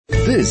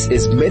This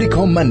is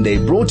Medical Monday,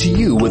 brought to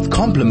you with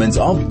compliments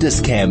of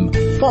Dis-Chem,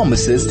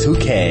 pharmacists who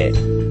care.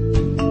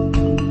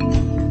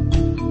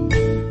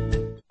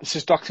 This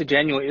is Dr.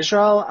 Danielle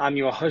Israel. I'm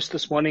your host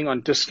this morning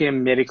on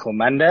Dis-Chem Medical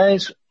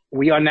Mondays.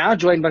 We are now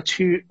joined by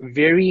two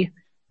very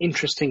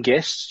interesting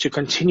guests to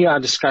continue our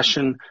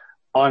discussion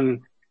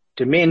on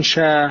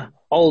dementia,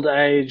 old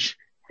age,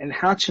 and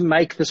how to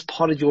make this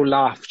part of your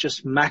life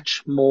just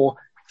much more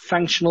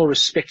functional,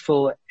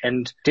 respectful,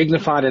 and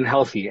dignified and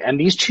healthy. And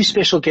these two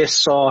special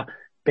guests are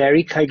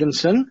Barry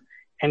Kaganson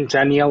and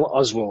Danielle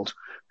Oswald,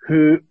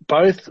 who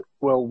both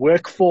will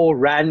work for,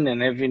 run,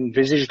 and have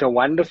envisaged a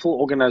wonderful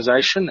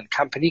organization and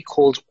company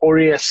called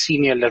Aurea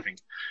Senior Living.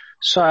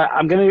 So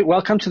I'm going to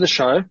welcome to the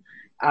show.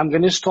 I'm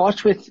going to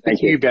start with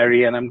you,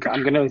 Barry, and I'm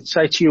going to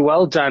say to you,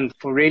 well done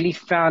for really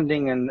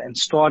founding and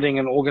starting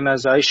an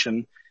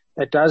organization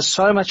that does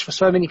so much for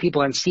so many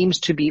people and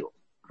seems to be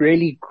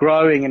really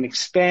growing and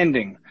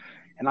expanding.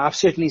 And I've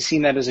certainly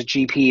seen that as a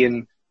GP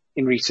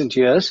in recent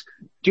years.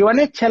 Do you want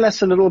to tell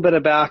us a little bit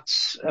about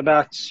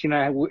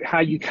how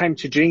you came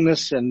to doing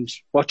this and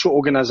what your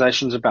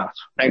organization's about?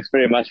 Thanks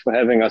very much for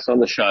having us on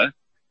the show.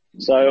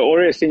 So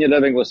Aurea Senior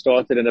Living was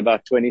started in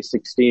about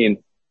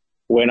 2016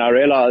 when I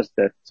realized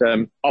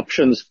that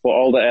options for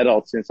older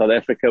adults in South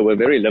Africa were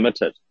very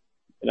limited.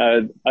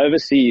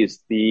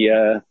 Overseas,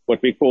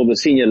 what we call the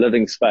senior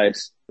living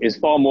space is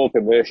far more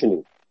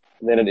commercially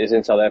than it is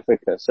in South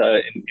Africa. So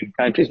in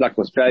countries like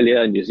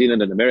Australia and New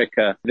Zealand and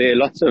America, there are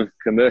lots of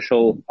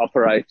commercial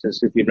operators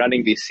who've been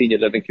running these senior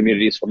living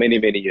communities for many,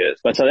 many years.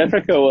 But South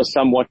Africa was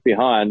somewhat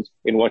behind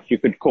in what you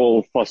could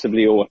call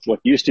possibly, or what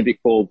used to be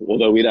called,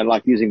 although we don't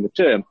like using the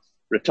term,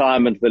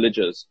 retirement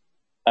villages.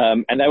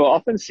 And they were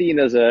often seen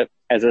as a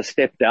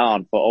step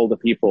down for older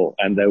people.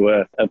 And they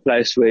were a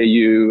place where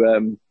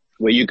you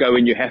go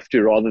when you have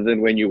to rather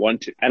than when you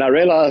want to. And I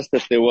realized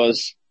that there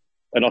was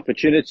an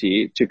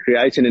opportunity to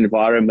create an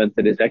environment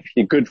that is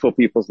actually good for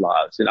people's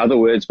lives. In other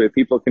words, where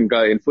people can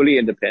go in fully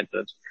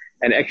independent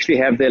and actually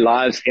have their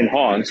lives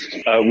enhanced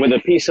with a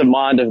peace of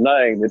mind of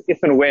knowing that if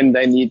and when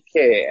they need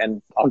care,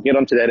 and I'll get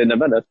onto that in a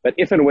minute, but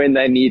if and when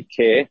they need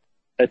care,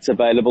 it's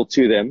available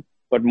to them.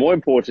 But more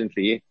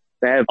importantly,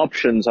 they have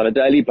options on a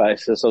daily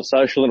basis of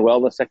social and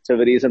wellness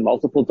activities and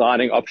multiple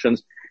dining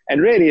options, and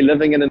really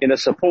living in a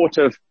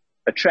supportive,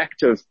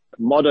 attractive,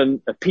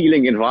 modern,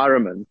 appealing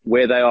environment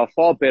where they are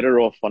far better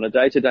off on a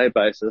day-to-day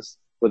basis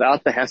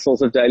without the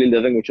hassles of daily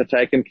living, which are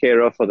taken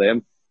care of for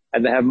them.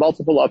 And they have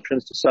multiple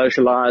options to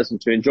socialize and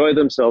to enjoy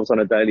themselves on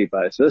a daily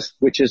basis,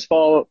 which is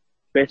far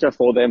better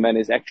for them and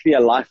is actually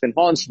a life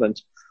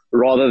enhancement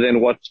rather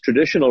than what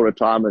traditional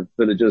retirement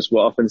villages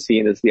were often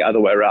seen as the other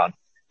way around.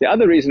 The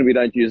other reason we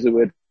don't use the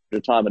word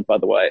retirement, by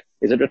the way,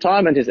 is that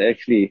retirement is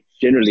actually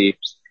generally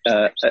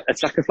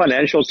it's like a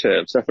financial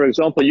term. So, for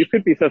example, you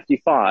could be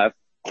 55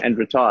 and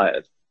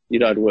retired. You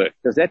don't work.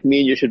 Does that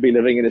mean you should be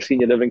living in a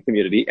senior living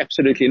community?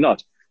 Absolutely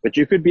not. But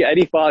you could be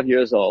 85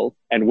 years old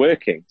and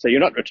working. So you're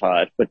not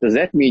retired. But does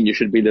that mean you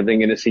should be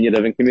living in a senior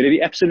living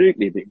community?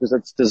 Absolutely, because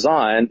it's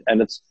designed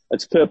and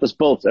it's purpose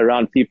built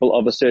around people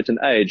of a certain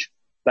age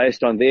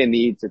based on their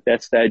needs at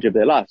that stage of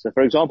their life. So,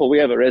 for example, we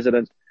have a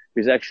resident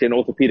who's actually an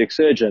orthopedic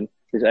surgeon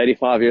who's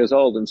 85 years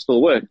old and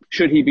still work.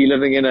 Should he be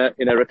living in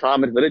a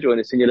retirement village or in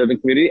a senior living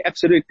community?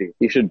 Absolutely,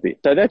 he should be.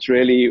 So that's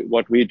really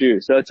what we do.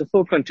 So it's a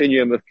full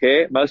continuum of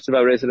care. Most of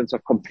our residents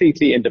are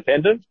completely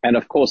independent. And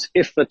of course,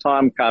 if the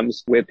time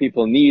comes where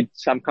people need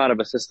some kind of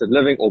assisted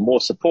living or more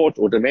support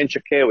or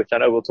dementia care, which I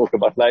know we'll talk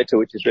about later,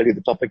 which is really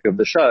the topic of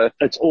the show,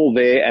 it's all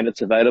there and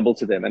it's available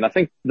to them. And I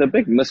think the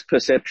big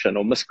misperception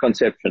or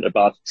misconception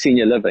about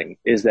senior living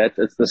is that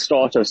it's the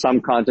start of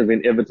some kind of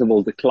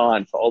inevitable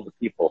decline for older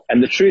people.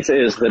 And the truth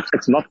is that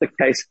it's not the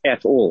case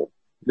at all.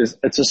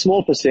 It's a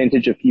small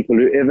percentage of people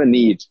who ever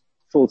need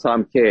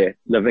full-time care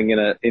living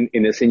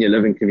in a senior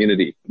living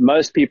community.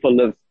 Most people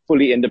live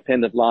fully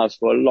independent lives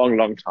for a long,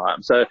 long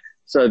time.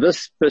 So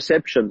this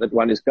perception that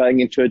one is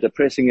going into a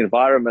depressing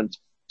environment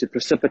to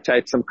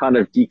precipitate some kind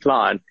of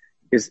decline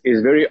is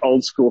very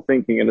old school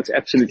thinking, and it's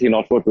absolutely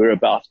not what we're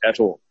about at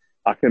all.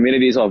 Our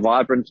communities are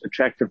vibrant,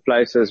 attractive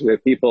places where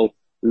people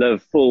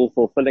live full,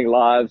 fulfilling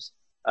lives,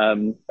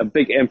 a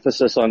big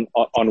emphasis on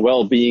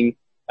well-being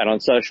and on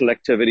social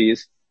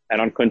activities and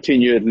on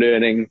continued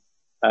learning,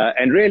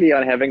 and really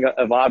on having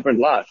a vibrant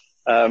life,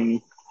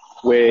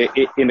 where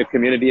in a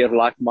community of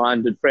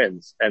like-minded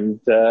friends. And,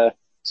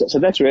 so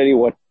that's really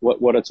what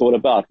it's all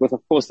about, with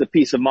of course the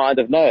peace of mind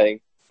of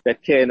knowing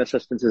that care and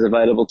assistance is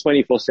available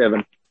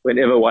 24/7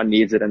 whenever one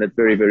needs it and at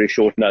very, very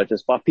short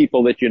notice by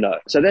people that you know.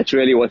 So that's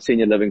really what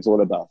senior living is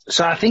all about.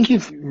 So I think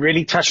you've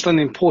really touched on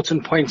the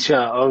important points here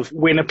of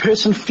when a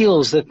person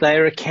feels that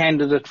they're a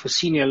candidate for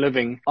senior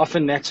living,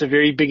 often that's a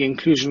very big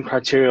inclusion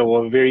criteria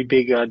or a very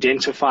big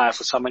identifier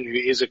for someone who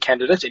is a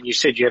candidate. And you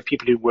said you have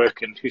people who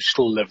work and who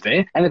still live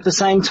there. And at the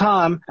same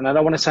time, and I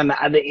don't want to say on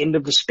the other end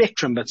of the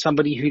spectrum, but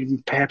somebody who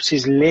perhaps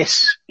is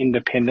less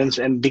independent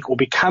or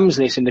becomes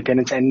less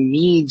independent and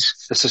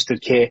needs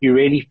assisted care, you're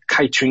really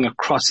catering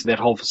across that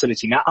whole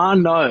facility. Now, I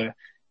know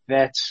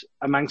that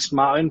amongst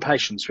my own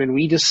patients, when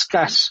we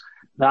discuss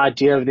the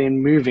idea of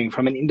then moving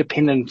from an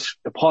independent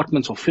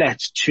apartment or flat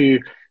to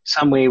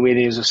somewhere where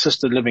there's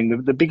assisted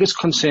living. The biggest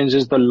concerns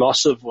is the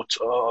loss of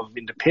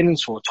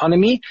independence or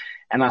autonomy.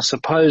 And I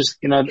suppose,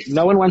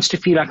 no one wants to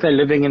feel like they're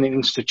living in an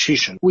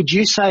institution. Would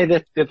you say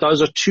that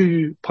those are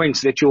 2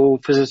 points that your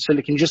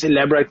facility, can you just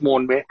elaborate more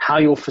on how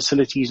your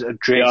facilities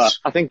address? Yeah,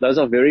 I think those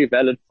are very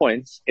valid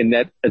points in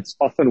that it's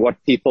often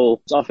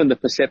the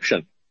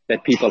perception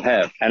that people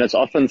have. And it's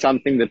often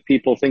something that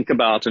people think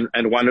about,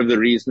 and one of the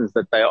reasons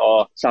that they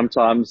are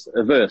sometimes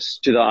averse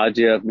to the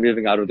idea of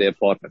moving out of their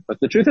apartment. But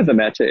the truth of the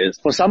matter is,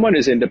 for someone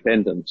who's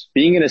independent,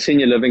 being in a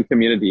senior living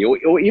community,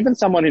 or even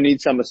someone who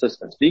needs some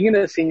assistance, being in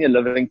a senior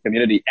living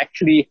community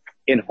actually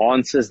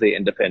enhances their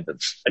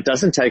independence. It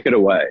doesn't take it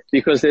away,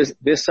 because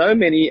there's so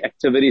many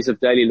activities of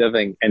daily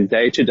living and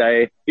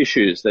day-to-day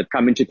issues that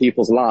come into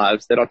people's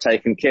lives that are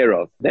taken care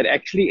of, that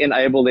actually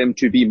enable them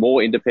to be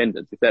more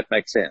independent, if that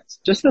makes sense.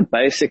 Just the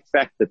basic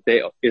fact that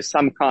there is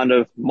some kind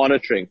of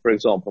monitoring, for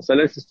example. So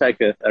let's just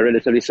take a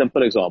relatively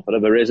simple example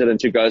of a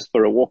resident who goes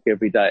for a walk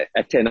every day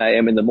at 10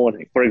 a.m. in the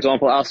morning. For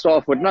example, our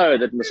staff would know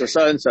that Mrs.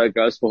 So-and-so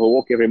goes for her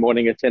walk every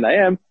morning at 10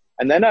 a.m.,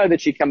 and they know that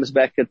she comes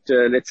back at,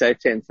 let's say,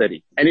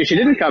 10:30. And if she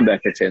didn't come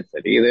back at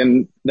 10:30,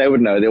 then they would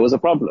know there was a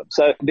problem.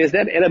 So there's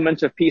that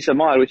element of peace of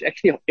mind, which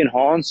actually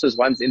enhances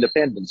one's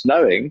independence,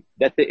 knowing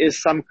that there is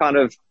some kind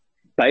of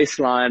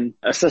baseline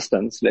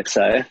assistance, let's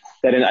say,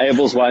 that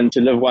enables one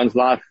to live one's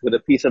life with a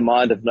peace of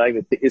mind of knowing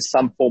that there is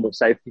some form of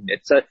safety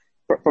net. So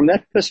from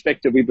that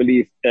perspective, we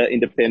believe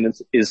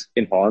independence is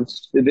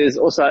enhanced. There's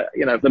also,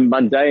 the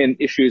mundane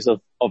issues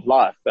of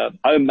life,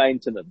 home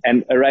maintenance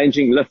and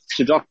arranging lifts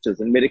to doctors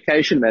and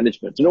medication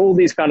management and all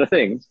these kind of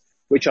things,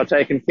 which are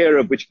taken care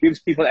of, which gives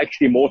people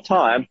actually more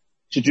time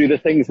to do the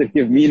things that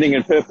give meaning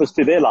and purpose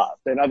to their lives.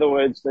 In other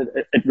words,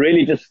 it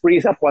really just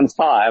frees up one's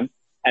time,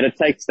 and it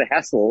takes the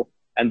hassle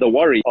and the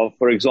worry of,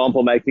 for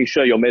example, making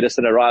sure your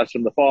medicine arrives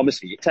from the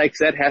pharmacy. It takes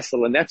that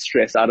hassle and that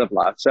stress out of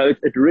life. So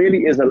it really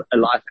is a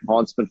life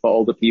enhancement for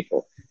older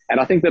people. And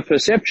I think the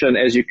perception,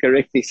 as you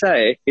correctly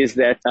say, is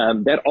that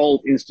that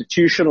old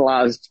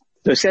institutionalized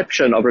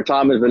perception of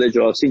retirement village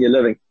or senior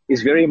living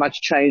is very much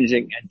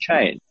changing and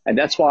changed. And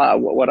that's why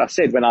what I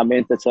said when I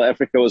meant that South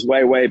Africa was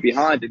way, way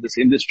behind in this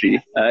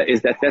industry,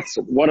 is that that's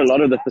what a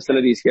lot of the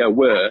facilities here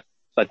were.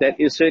 But that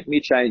is certainly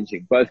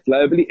changing, both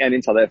globally and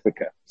in South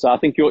Africa. So I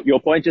think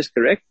your point is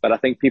correct, but I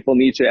think people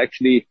need to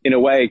actually, in a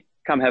way,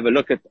 come have a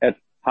look at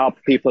how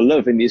people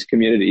live in these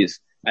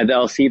communities, and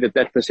they'll see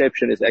that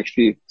perception is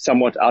actually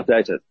somewhat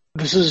outdated.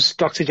 This is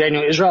Dr.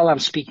 Daniel Israel. I'm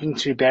speaking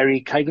to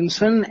Barry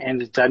Kaganson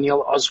and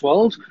Danielle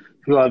Oswald,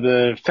 who are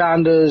the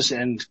founders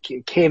and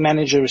care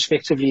manager,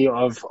 respectively,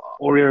 of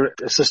Aurea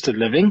Assisted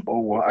Living,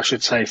 or I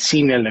should say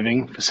senior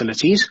living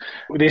facilities.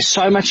 There's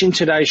so much in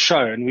today's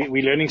show, and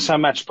we're learning so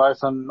much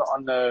both on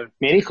the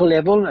medical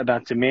level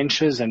about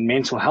dementias and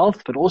mental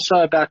health, but also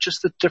about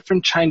just the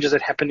different changes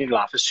that happen in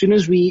life. As soon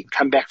as we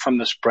come back from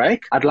this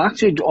break, I'd like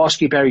to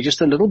ask you, Barry, just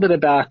a little bit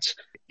about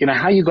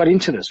how you got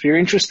into this. We're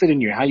interested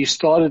in how you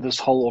started this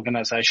whole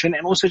organization,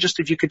 and also just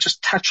if you could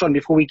just touch on,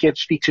 before we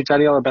speak to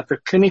Danielle about the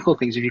clinical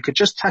things, if you could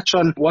just touch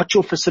on what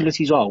your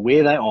facilities are,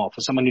 where they are,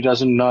 for someone who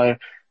doesn't know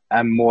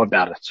more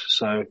about it.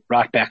 So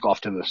right back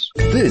after this.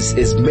 This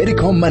is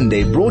Medical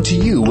Monday, brought to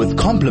you with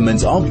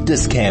compliments of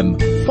Dis-Chem,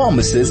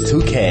 pharmacists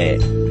who care.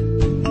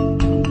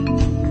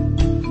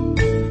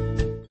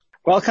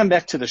 Welcome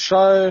back to the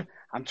show.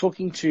 I'm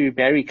talking to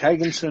Barry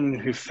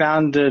Kaganson, who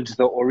founded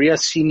the Aurea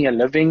Senior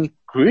Living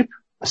Group.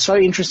 So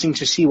interesting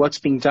to see what's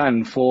being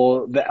done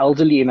for the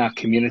elderly in our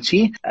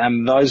community,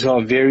 those who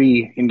are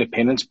very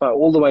independent, but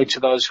all the way to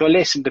those who are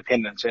less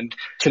independent. And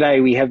today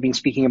we have been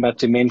speaking about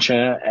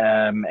dementia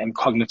and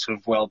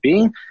cognitive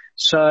well-being.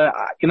 So,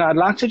 I'd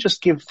like to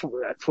just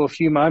for a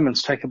few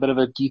moments, take a bit of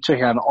a detour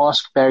here and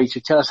ask Barry to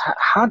tell us,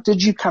 how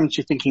did you come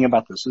to thinking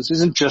about this? This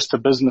isn't just a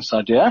business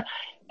idea.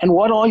 And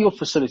what are your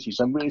facilities?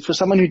 For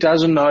someone who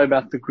doesn't know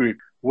about the group,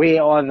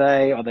 where are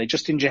they? Are they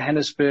just in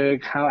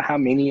Johannesburg? How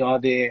many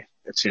are there,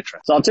 etc.?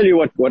 So I'll tell you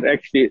what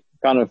actually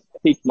kind of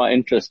piqued my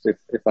interest,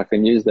 if I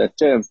can use that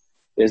term,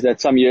 is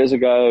that some years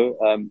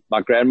ago,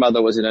 my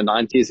grandmother was in her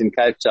 90s in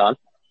Cape Town.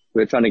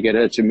 We were trying to get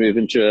her to move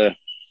into a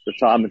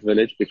retirement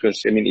village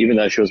because, even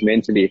though she was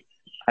mentally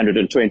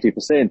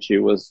 120%, she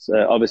was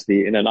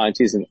obviously in her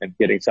 90s and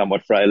getting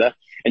somewhat frailer.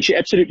 And she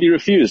absolutely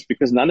refused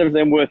because none of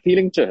them were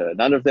appealing to her.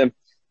 None of them,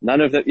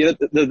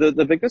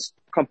 the biggest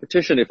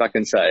competition, if I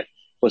can say,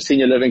 for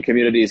senior living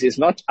communities is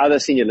not other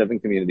senior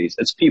living communities.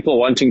 It's people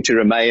wanting to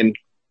remain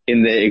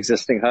in their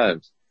existing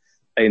homes,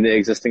 in their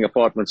existing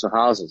apartments or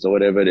houses or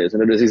whatever it is.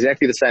 And it was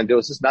exactly the same. There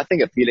was just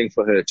nothing appealing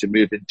for her to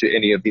move into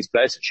any of these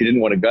places. She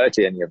didn't want to go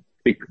to any of them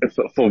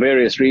for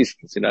various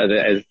reasons.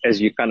 As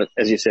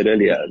you said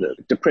earlier, the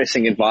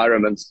depressing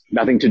environments,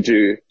 nothing to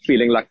do,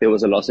 feeling like there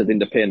was a loss of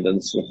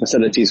independence. The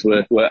facilities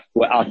were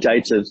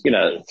outdated.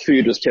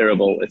 Food was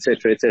terrible,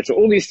 etc., etc.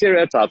 All these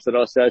stereotypes that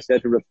are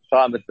associated with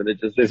retirement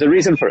villages. There's a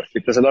reason for it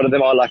because a lot of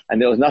them are like, and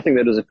there was nothing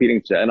that was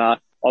appealing to her. And I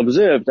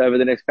observed over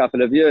the next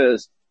couple of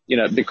years,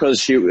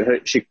 because she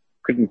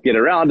couldn't get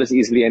around as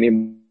easily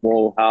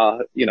anymore,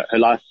 how, her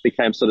life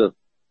became sort of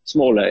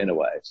smaller in a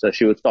way. So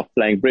she would stop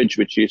playing bridge,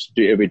 which she used to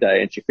do every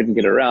day, and she couldn't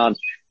get around,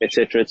 et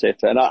cetera, et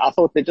cetera. And I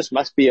thought there just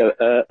must be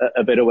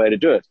a better way to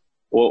do it,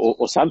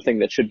 or something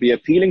that should be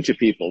appealing to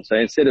people. So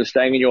instead of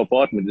staying in your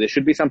apartment, there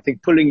should be something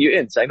pulling you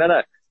in, saying,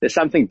 no, there's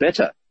something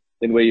better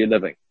than where you're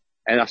living.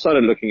 And I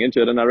started looking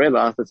into it, and I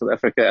realized that South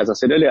Africa, as I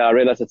said earlier, I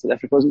realized that South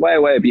Africa was way,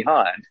 way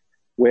behind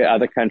where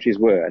other countries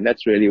were. And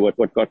that's really what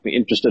got me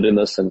interested in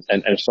this and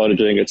started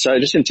doing it. So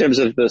just in terms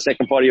of the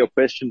second part of your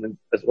question, and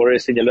as Aurea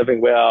Senior Living,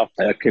 where our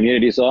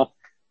communities are,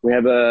 we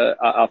have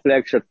our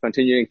flagship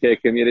continuing care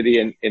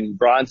community in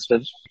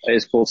Bryanston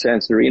is called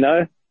San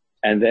Sereno.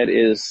 And that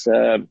is,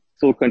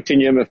 full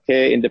continuum of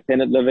care,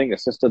 independent living,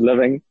 assisted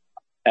living,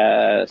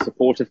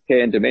 supportive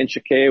care and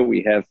dementia care.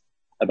 We have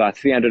about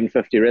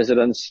 350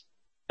 residents,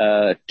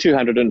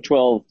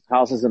 212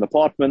 houses and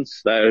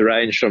apartments. They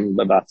range from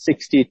about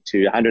 60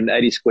 to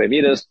 180 square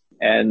meters.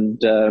 And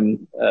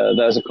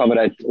those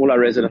accommodate all our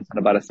residents on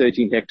about a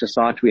 13-hectare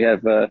site. We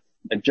have a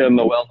gym,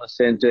 a wellness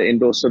center,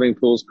 indoor swimming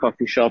pools,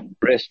 coffee shop,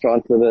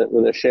 restaurant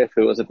with a chef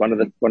who was at one of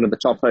the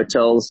top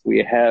hotels.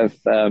 We have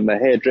a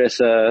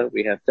hairdresser.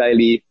 We have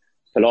daily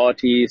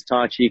Pilates,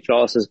 Tai Chi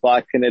classes,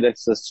 bike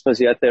kinetics,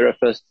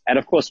 physiotherapists. And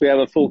of course, we have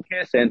a full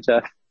care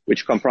center,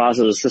 which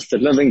comprises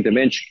assisted living,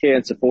 dementia care,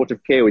 and supportive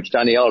care, which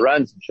Danielle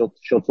runs. And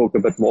she'll talk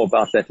a bit more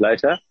about that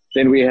later.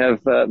 Then we have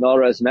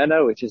Melrose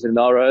Manor, which is in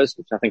Melrose,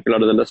 which I think a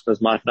lot of the listeners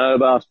might know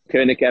about.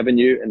 Koenig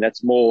Avenue, and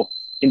that's more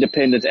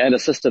independent and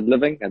assisted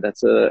living, and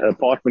that's an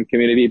apartment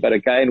community, but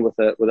again with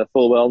a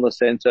full wellness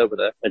center, with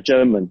a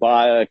gym and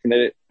bio,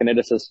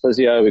 kineticist,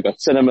 physio. We've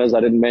got cinemas I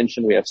didn't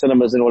mention. We have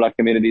cinemas in all our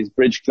communities,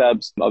 bridge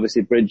clubs.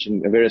 Obviously bridge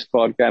and various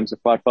card games are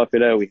quite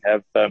popular. We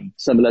have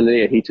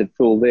similarly a heated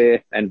pool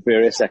there, and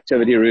various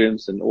activity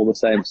rooms, and all the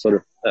same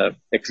sort of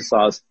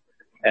exercise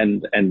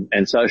and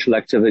social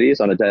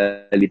activities on a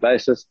daily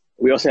basis.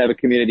 We also have a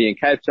community in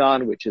Cape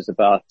Town, which is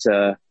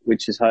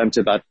home to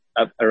about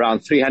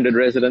around 300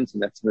 residents,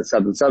 and that's in the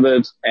southern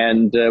suburbs.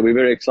 And we're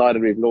very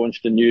excited. We've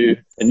launched a new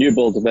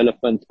build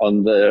development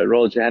on the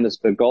Royal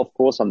Johannesburg Golf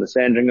Course on the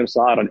Sandringham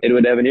side on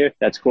Edward Avenue.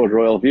 That's called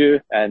Royal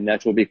View, and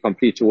that will be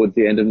complete towards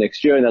the end of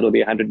next year. And that'll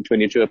be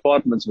 122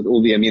 apartments with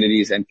all the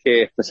amenities and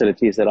care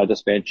facilities that I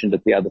just mentioned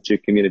at the other two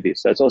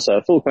communities. So it's also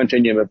a full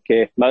continuum of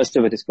care. Most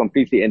of it is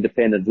completely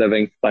independent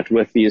living, but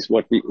with these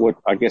what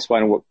I guess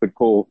one would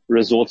call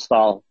resort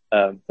style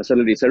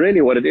facility. So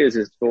really what it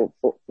is for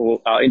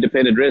our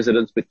independent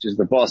residents, which is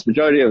the vast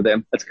majority of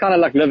them, it's kind of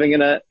like living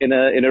in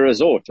a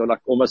resort, or like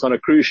almost on a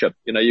cruise ship.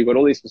 You know, you've got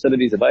all these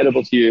facilities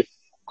available to you,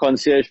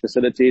 concierge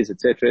facilities, et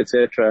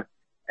cetera,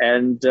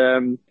 and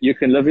you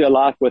can live your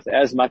life with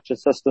as much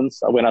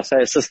assistance. When I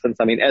say assistance,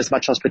 I mean as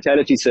much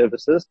hospitality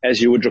services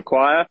as you would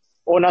require,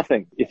 or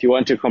nothing. If you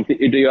want to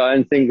completely do your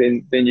own thing,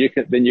 then you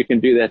can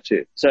do that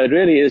too. So it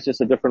really is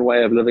just a different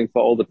way of living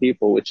for older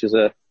people, which is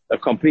a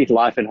complete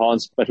life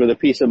enhancement, but with a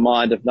peace of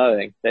mind of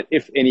knowing that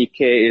if any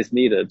care is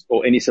needed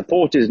or any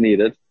support is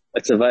needed,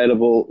 it's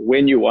available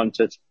when you want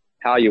it,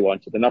 how you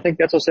want it. And I think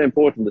that's also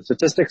important. The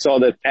statistics are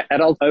that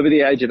adults over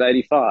the age of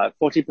 85,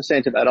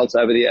 40% of adults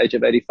over the age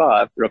of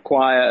 85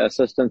 require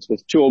assistance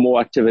with 2 or more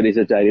activities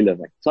of daily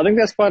living. So I think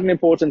that's quite an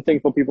important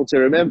thing for people to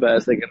remember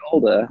as they get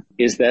older,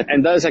 is that,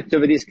 and those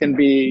activities can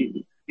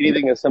be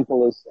anything as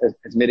simple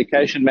as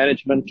medication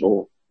management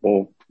or,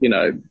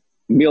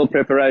 meal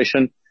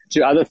preparation,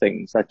 to other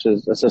things such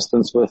as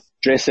assistance with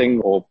dressing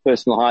or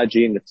personal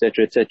hygiene, et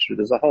cetera, et cetera.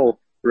 There's a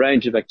whole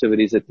range of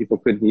activities that people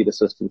could need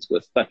assistance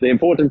with. But the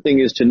important thing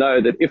is to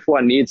know that if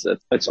one needs it,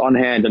 it's on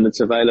hand and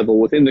it's available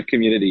within the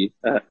community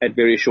at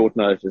very short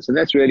notice. And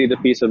that's really the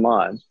peace of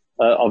mind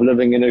of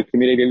living in a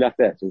community like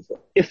that.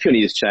 If your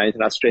needs change,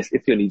 and I stress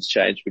if your needs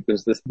change,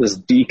 because this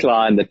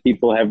decline that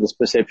people have this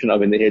perception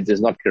of in their heads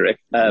is not correct.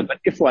 But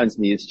if one's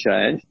needs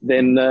change,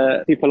 then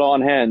people are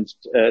on hand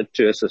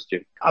to assist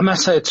you. I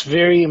must say it's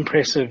very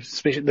impressive,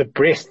 especially the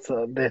breadth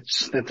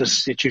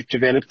that you've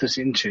developed this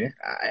into.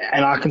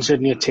 And I can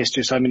certainly attest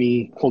to so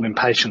many, call them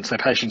patients, they're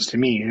patients to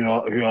me,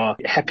 who are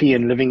happy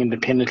and living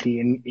independently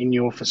in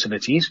your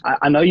facilities.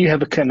 I know you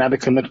have another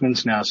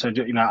commitment now. So,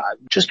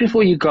 just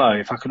before you go,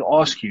 if I could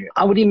ask you,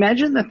 I would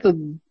imagine that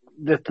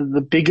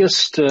the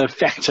biggest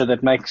factor that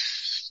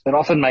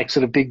often makes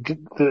it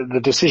the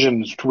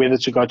decisions to whether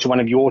to go to one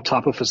of your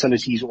type of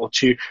facilities or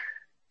to,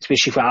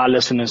 especially for our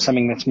listeners,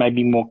 something that's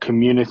maybe more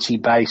community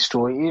based,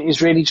 or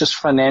is really just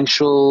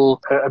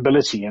financial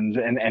ability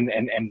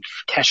and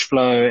cash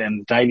flow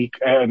and daily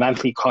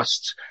monthly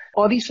costs.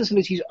 Are these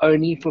facilities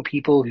only for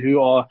people who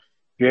are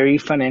very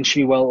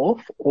financially well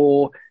off,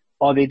 or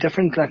are there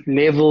different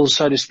levels,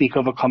 so to speak,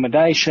 of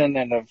accommodation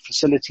and of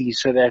facilities,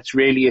 so that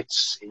really it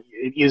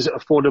is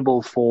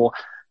affordable for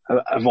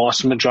a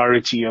vast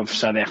majority of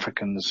South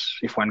Africans,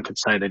 if one could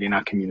say that, in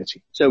our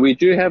community? So we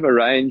do have a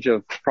range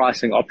of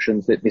pricing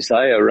options, let me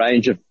say, a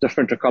range of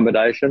different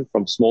accommodation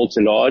from small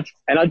to large.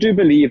 And I do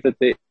believe that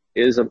there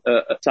is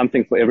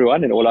something for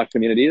everyone in all our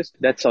communities.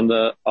 That's on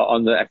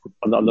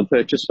the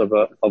purchase of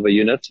a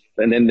unit.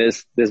 And then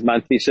there's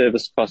monthly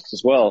service costs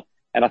as well.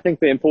 And I think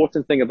the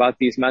important thing about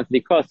these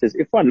monthly costs is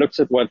if one looks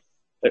at what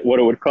what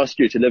it would cost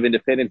you to live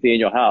independently in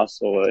your house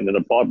or in an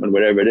apartment,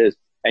 wherever it is,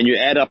 and you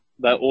add up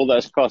all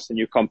those costs and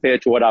you compare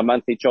to what our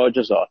monthly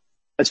charges are,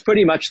 it's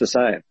pretty much the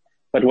same.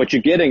 But what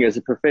you're getting is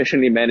a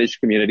professionally managed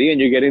community, and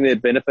you're getting the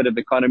benefit of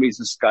economies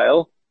of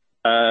scale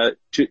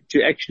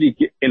to actually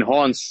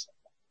enhance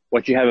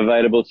what you have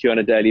available to you on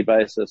a daily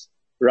basis,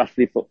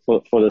 roughly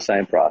for the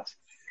same price.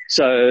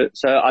 So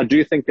I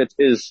do think it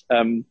is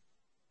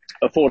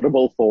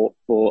affordable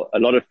for a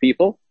lot of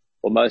people,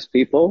 for most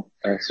people,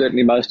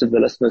 certainly most of the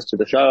listeners to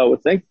the show, I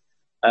would think.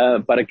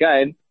 But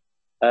again,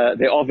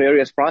 there are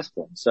various price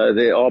points.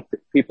 So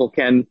people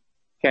can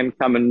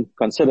come and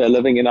consider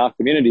living in our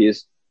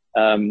communities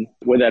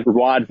with that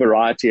wide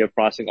variety of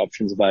pricing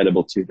options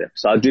available to them.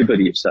 So I do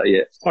believe so,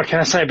 yes. What can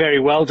I say? Very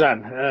well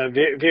done.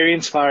 Very, very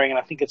inspiring. And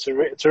I think it's a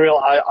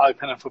real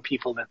eye-opener for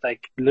people that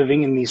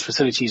living in these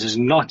facilities is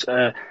not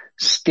a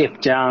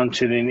step down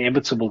to the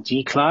inevitable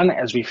decline,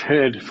 as we've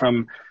heard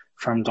from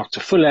Dr.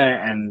 Fuller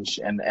and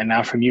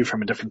now from you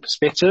from a different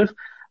perspective,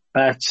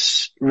 but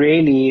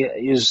really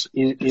is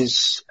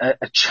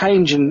a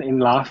change in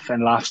life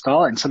and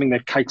lifestyle, and something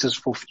that caters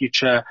for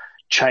future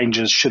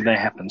changes should they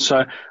happen.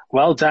 So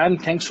well done.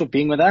 Thanks for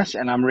being with us.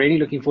 And I'm really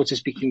looking forward to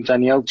speaking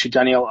to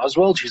Danielle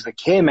Oswald, who's the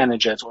care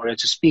manager at Aurea,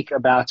 to speak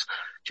about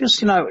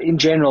just, in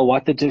general,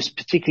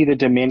 particularly the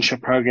dementia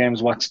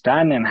programs, what's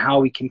done and how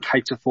we can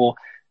cater for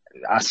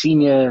our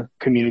senior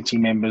community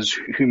members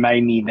who may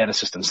need that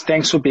assistance.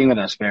 Thanks for being with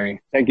us, Barry.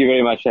 Thank you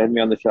very much for having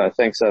me on the show.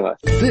 Thanks so much.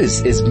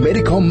 This is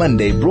Medical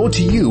Monday, brought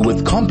to you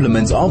with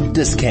compliments of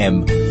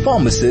Dis-Chem,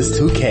 pharmacists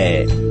who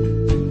care.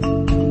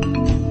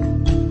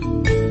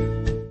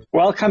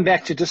 Welcome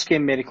back to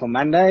Dis-Chem Medical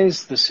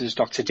Mondays. This is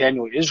Dr.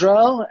 Danielle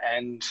Israel,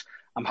 and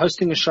I'm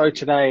hosting a show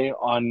today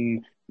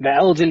on the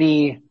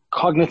elderly,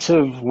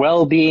 cognitive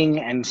well-being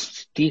and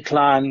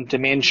decline,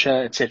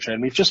 dementia, etc.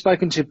 And we've just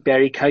spoken to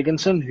Barry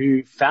Kaganson,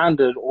 who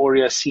founded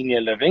Aurea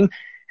Senior Living.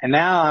 And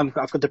now I've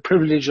got the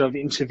privilege of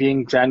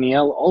interviewing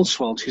Danielle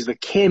Oswald, who's the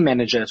care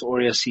manager at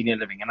Aurea Senior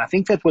Living. And I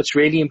think that what's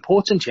really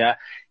important here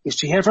is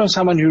to hear from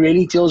someone who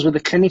really deals with the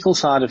clinical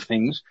side of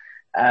things.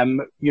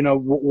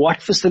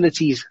 What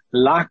facilities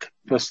like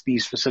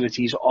these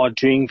facilities are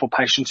doing for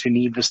patients who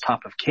need this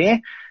type of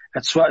care.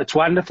 It's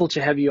wonderful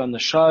to have you on the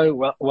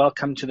show.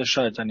 Welcome to the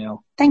show,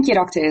 Danielle. Thank you,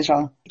 Dr.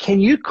 Israel.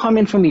 Can you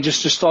comment for me,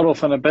 just to start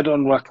off on a bit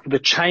on what the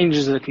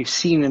changes that we've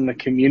seen in the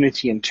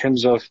community in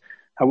terms of,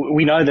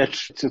 we know that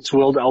it's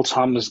World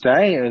Alzheimer's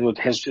Day, it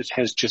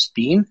has just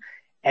been,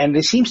 and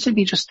there seems to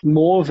be just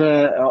more of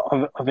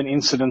an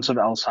incidence of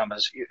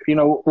Alzheimer's.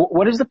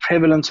 What is the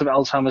prevalence of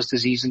Alzheimer's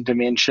disease and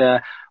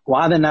dementia?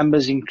 Why the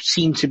numbers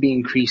seem to be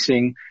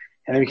increasing?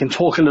 And then we can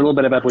talk a little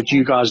bit about what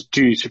you guys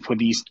do for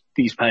these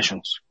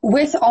patients.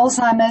 With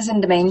Alzheimer's and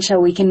dementia,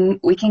 we can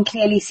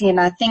clearly see, and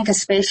I think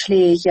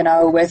especially,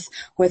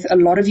 with a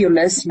lot of your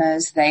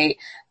listeners, they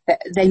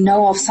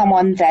know of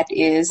someone that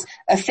is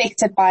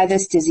affected by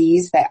this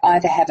disease. They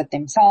either have it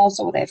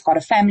themselves or they've got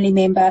a family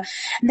member.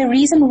 And the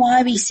reason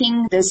why we're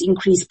seeing this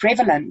increased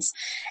prevalence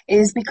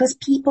is because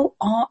people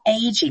are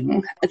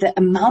aging. The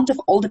amount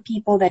of older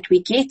people that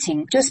we're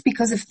getting, just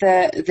because of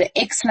the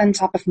excellent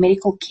type of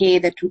medical care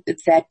that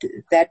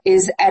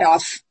is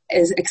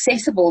is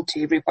accessible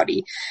to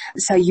everybody.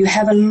 So you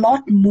have a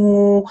lot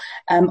more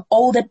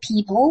older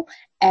people.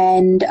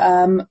 And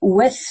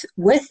with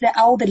the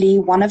elderly,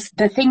 one of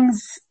the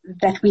things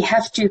that we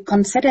have to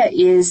consider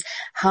is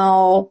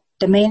how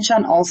dementia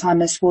and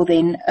Alzheimer's will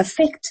then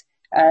affect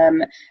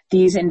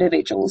these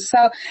individuals.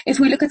 So if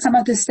we look at some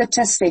of the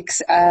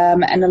statistics,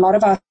 and a lot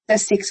of our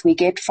statistics we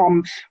get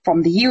from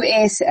the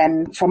US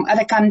and from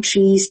other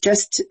countries,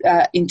 just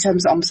in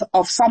terms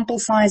of sample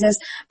sizes.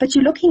 But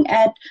you're looking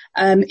at,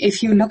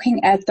 if you're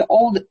looking at the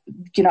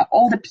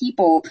older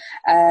people,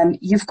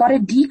 you've got a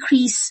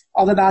decrease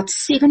of about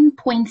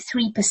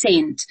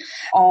 7.3%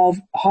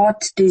 of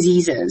heart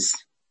diseases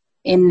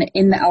in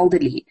the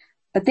elderly.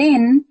 But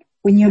then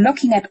when you're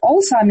looking at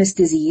Alzheimer's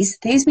disease,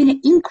 there's been an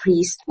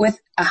increase with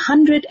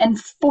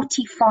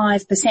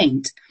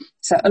 145%.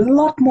 So a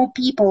lot more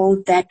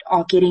people that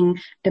are getting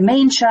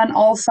dementia and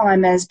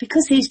Alzheimer's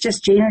because there's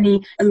just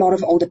generally a lot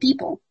of older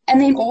people.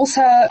 And then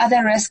also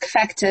other risk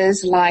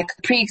factors like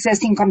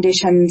pre-existing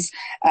conditions,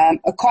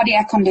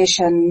 cardiac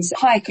conditions,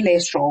 high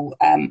cholesterol.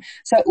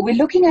 So we're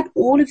looking at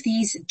all of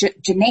these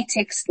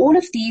genetics. All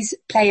of these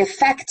play a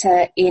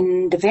factor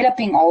in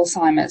developing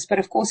Alzheimer's. But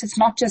of course, it's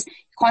not just, you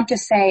can't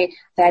just say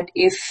that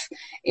if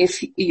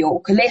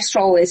your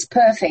cholesterol is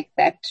perfect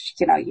that,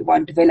 you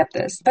won't develop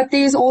this. But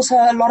there's also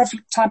a lot of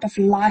type of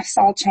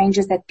lifestyle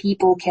changes that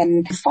people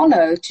can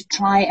follow to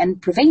try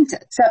and prevent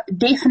it. So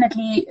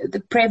definitely the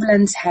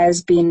prevalence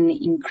has been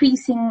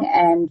increasing.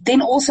 And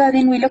then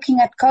we're looking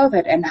at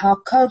COVID and how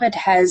COVID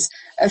has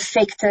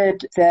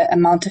affected the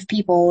amount of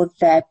people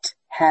that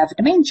have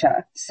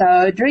dementia.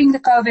 So during the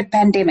COVID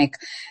pandemic,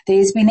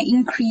 there's been an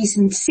increase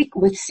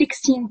with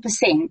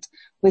 16%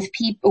 with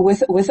people,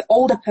 with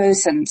older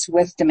persons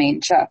with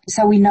dementia.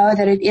 So we know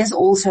that it is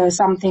also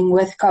something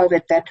with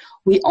COVID that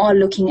we are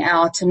looking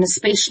out, and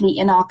especially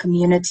in our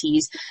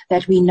communities,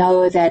 that we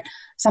know that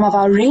some of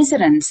our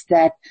residents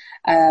that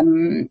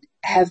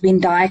have been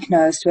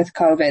diagnosed with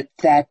COVID,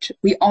 that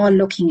we are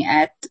looking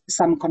at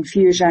some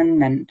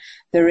confusion and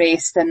the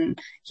rest. And,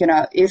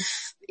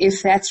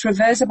 if that's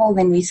reversible,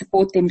 then we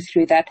support them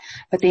through that.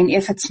 But then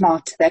if it's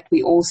not, that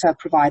we also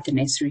provide the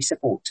necessary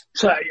support.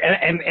 So,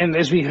 and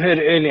as we heard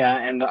earlier,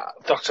 and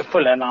Dr.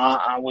 Fuller, and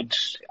I would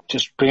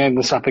just bring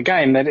this up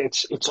again, that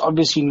it's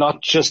obviously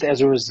not just as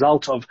a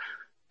result of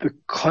the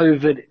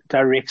COVID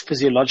direct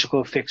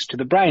physiological effects to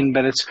the brain,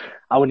 but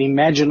I would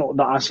imagine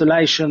the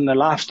isolation, the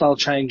lifestyle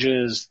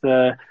changes,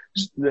 the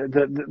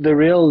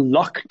real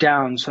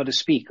lockdown, so to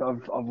speak,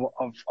 of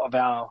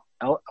our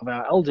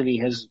elderly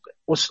has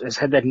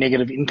had that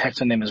negative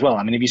impact on them as well.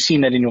 I mean, have you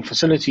seen that in your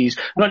facilities?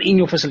 Not in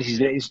your facilities,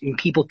 but in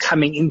people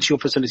coming into your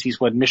facilities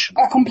for admission.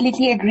 I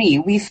completely agree.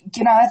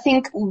 I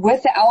think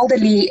with the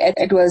elderly,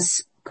 it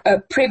was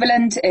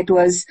prevalent. It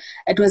was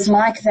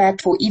like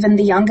that for even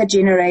the younger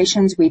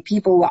generations, where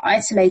people were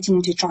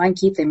isolating to try and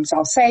keep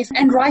themselves safe,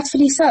 and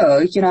rightfully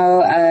so.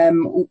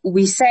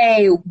 We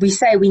say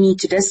we need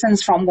to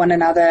distance from one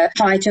another,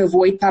 try to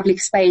avoid public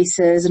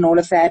spaces and all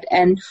of that.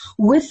 And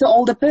with the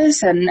older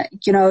person,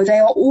 they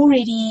are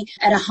already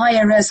at a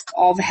higher risk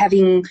of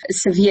having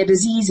severe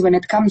disease when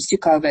it comes to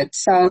COVID.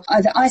 So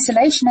the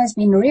isolation has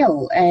been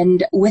real,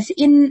 and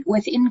within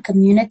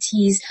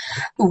communities,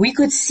 we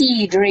could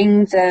see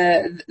during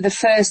the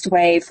first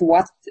wave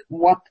what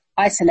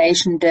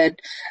isolation did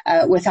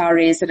with our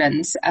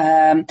residents.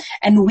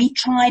 And we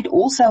tried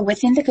also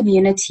within the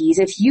communities,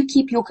 if you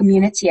keep your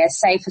community as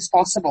safe as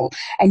possible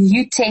and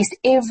you test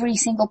every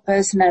single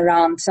person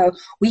around. So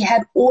we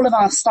had all of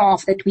our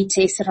staff that we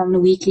tested on a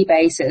weekly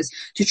basis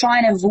to try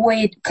and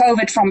avoid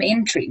COVID from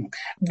entering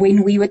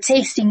when we were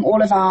testing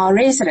all of our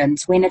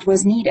residents when it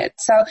was needed.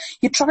 So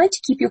you try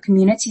to keep your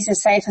communities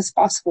as safe as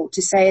possible,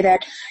 to say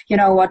that,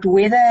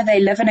 whether they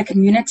live in a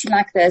community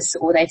like this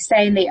or they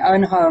stay in their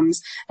own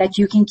homes, that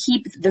you can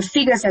keep the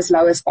figures as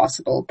low as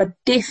possible. But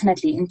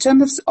definitely in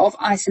terms of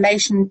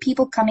isolation,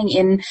 people coming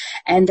in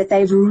and that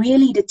they've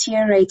really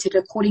deteriorated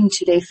according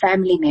to their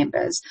family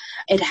members,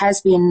 it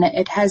has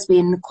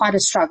been quite a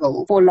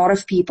struggle for a lot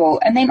of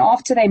people. And then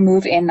after they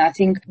move in, I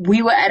think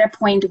we were at a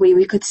point where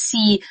we could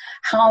see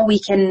how we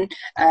can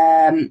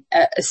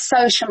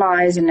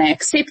socialize in an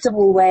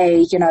acceptable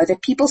way,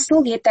 that people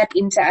still get that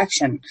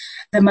interaction.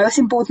 The most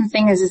important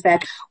thing is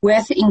that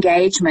with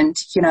engagement,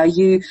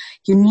 you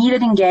need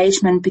an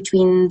engagement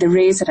between the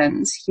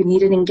residents. You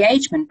need an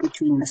engagement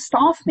between the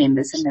staff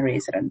members and the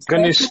residents. I'm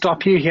going to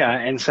stop you here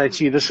and say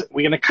to you this.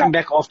 We're going to come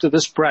back after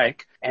this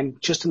break, and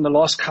just in the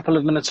last couple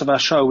of minutes of our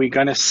show, we're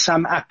going to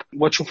sum up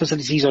what your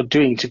facilities are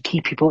doing to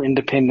keep people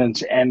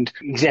independent and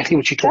exactly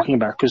what you're talking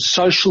about. Because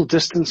social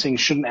distancing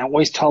shouldn't, I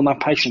always tell my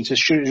patients,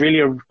 it's really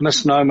a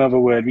misnomer of a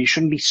word. We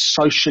shouldn't be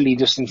socially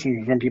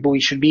distancing from people.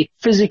 We should be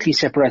physically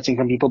separating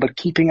from people, but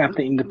keeping up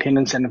the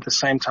independence and at the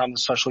same time the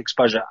social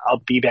exposure. I'll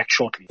be back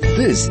shortly.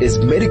 This is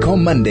Medical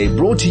Monday,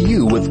 brought to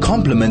you with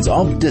compliments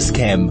of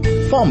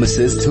Dis-Chem,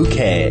 pharmacists who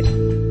care.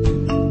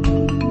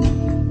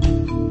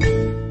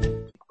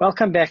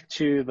 Welcome back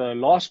to the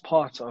last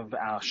part of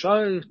our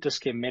show,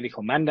 Dis-Chem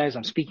Medical Mondays.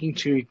 I'm speaking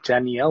to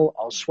Danielle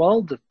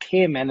Oswald, the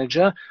care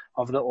manager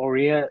of the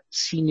Aurea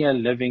Senior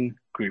Living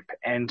Group.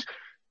 And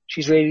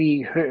she's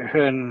really,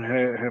 her and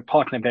her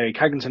partner, Barry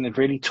Kaganson, have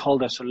really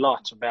told us a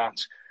lot about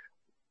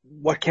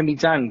what can be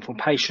done for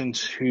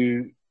patients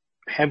who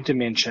have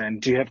dementia and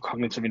do have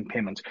cognitive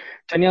impairment.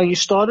 Danielle, you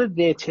started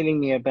there telling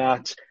me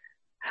about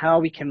how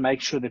we can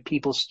make sure that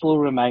people still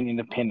remain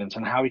independent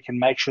and how we can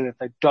make sure that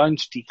they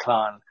don't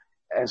decline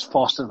as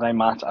fast as they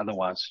might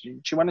otherwise.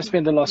 Do you want to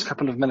spend the last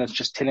couple of minutes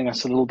just telling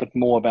us a little bit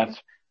more about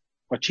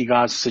what you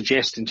guys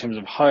suggest in terms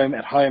of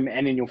at home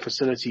and in your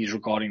facilities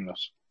regarding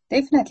this?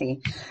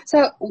 Definitely.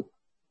 So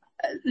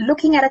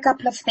looking at a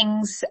couple of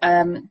things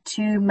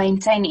to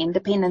maintain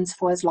independence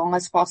for as long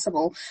as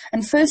possible.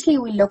 And firstly,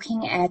 we're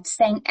looking at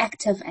staying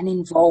active and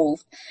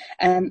involved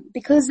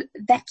because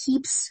that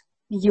keeps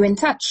you in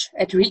touch.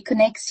 It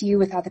reconnects you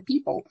with other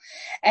people.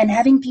 And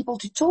having people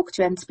to talk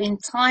to and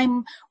spend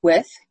time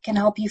with can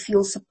help you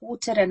feel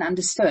supported and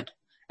understood.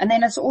 And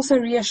then it's also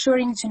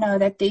reassuring to know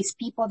that there's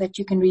people that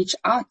you can reach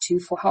out to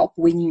for help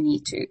when you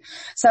need to.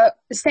 So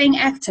staying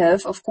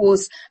active, of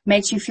course,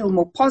 makes you feel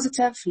more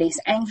positive, less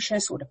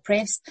anxious or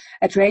depressed.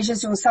 It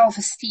raises your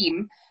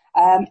self-esteem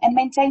and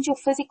maintains your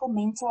physical,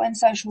 mental and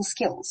social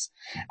skills.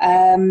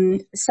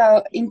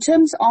 So in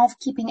terms of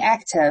keeping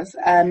active,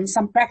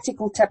 some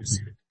practical tips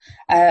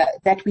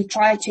that we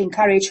try to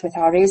encourage with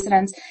our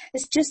residents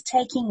is just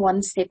taking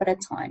one step at a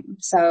time.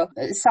 So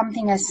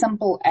something as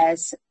simple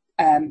as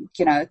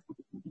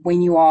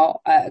when you are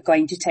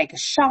going to take a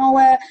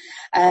shower,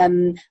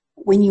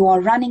 when you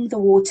are running the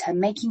water,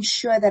 making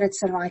sure that it's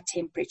the right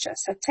temperature.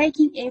 So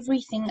taking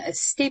everything a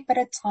step at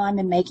a time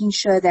and making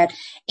sure that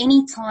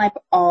any type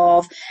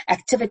of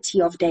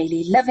activity of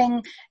daily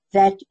living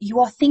that you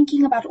are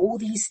thinking about all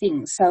these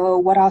things. So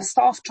what our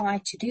staff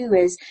try to do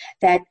is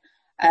that,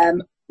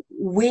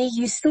 where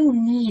you still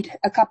need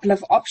a couple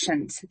of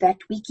options, that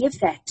we give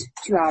that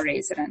to our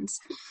residents.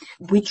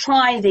 We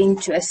try then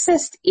to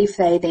assist if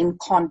they then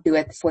can't do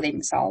it for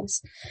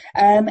themselves.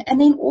 And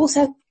then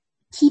also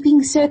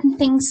keeping certain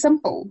things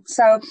simple.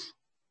 So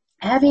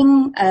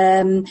having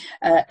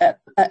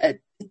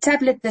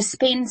tablet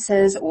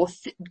dispensers or,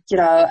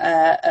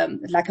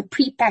 like a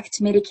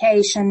pre-packed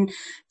medication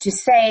to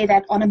say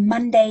that on a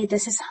Monday,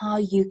 this is how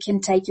you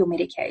can take your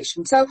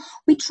medication. So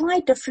we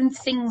try different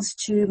things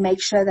to make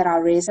sure that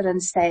our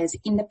residents stay as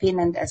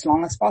independent as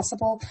long as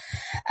possible.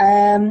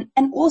 And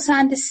also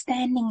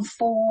understanding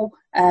for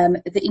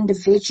the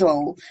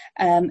individual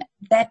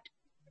that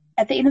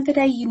at the end of the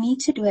day, you need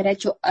to do it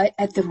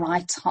at the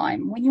right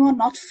time. When you are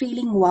not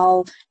feeling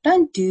well,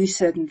 don't do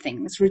certain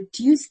things.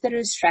 Reduce the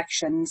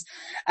distractions,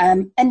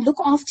 and look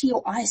after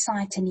your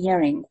eyesight and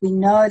hearing. We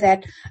know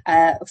that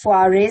for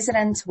our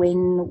residents,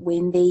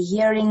 when their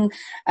hearing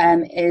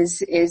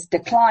is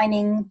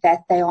declining,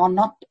 that they are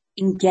not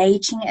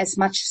engaging as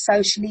much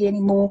socially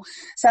anymore.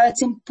 So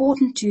it's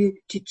important to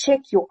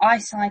check your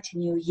eyesight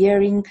and your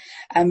hearing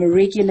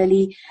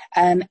regularly.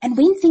 And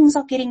when things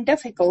are getting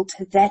difficult,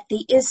 that there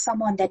is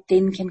someone that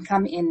then can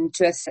come in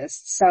to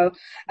assist. So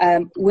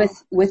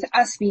with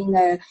us being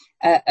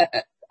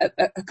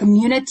a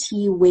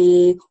community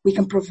where we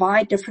can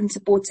provide different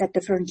supports at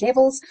different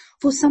levels,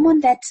 for someone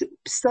that's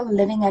still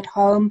living at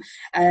home,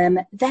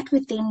 that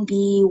would then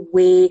be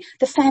where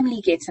the family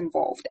gets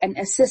involved and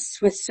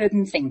assists with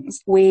certain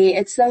things, where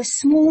it's those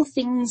small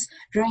things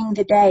during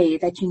the day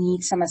that you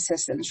need some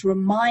assistance,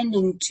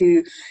 reminding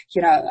to,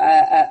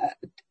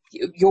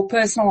 your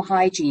personal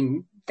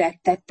hygiene,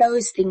 that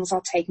those things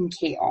are taken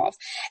care of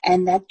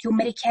and that your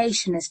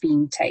medication is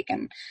being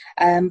taken.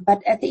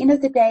 But at the end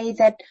of the day,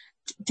 that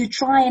to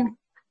try and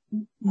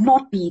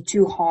not be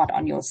too hard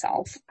on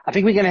yourself. I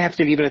think we're going to have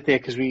to leave it there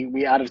because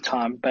we're out of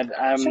time. But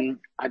Sure.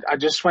 I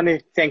just want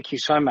to thank you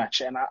so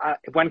much. And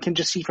one can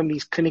just see from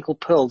these clinical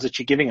pearls that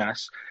you're giving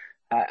us,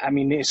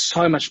 there's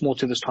so much more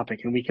to this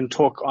topic and we can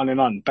talk on and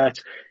on. But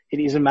it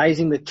is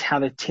amazing that how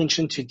the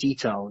attention to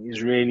detail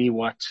is really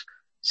what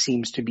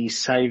seems to be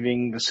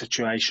saving the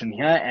situation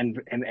here and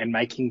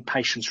making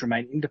patients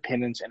remain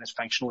independent and as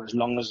functional as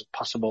long as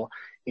possible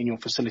in your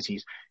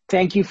facilities.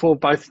 Thank you to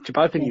both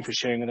of you for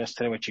sharing with us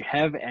today what you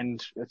have,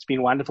 and it's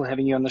been wonderful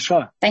having you on the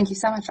show. Thank you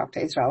so much, Dr.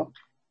 Israel.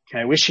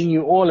 Okay, wishing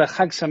you all a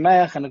Chag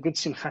Sameach and a good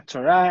Simchat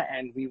Torah,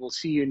 and we will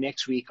see you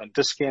next week on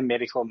Discare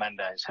Medical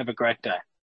Mondays. Have a great day.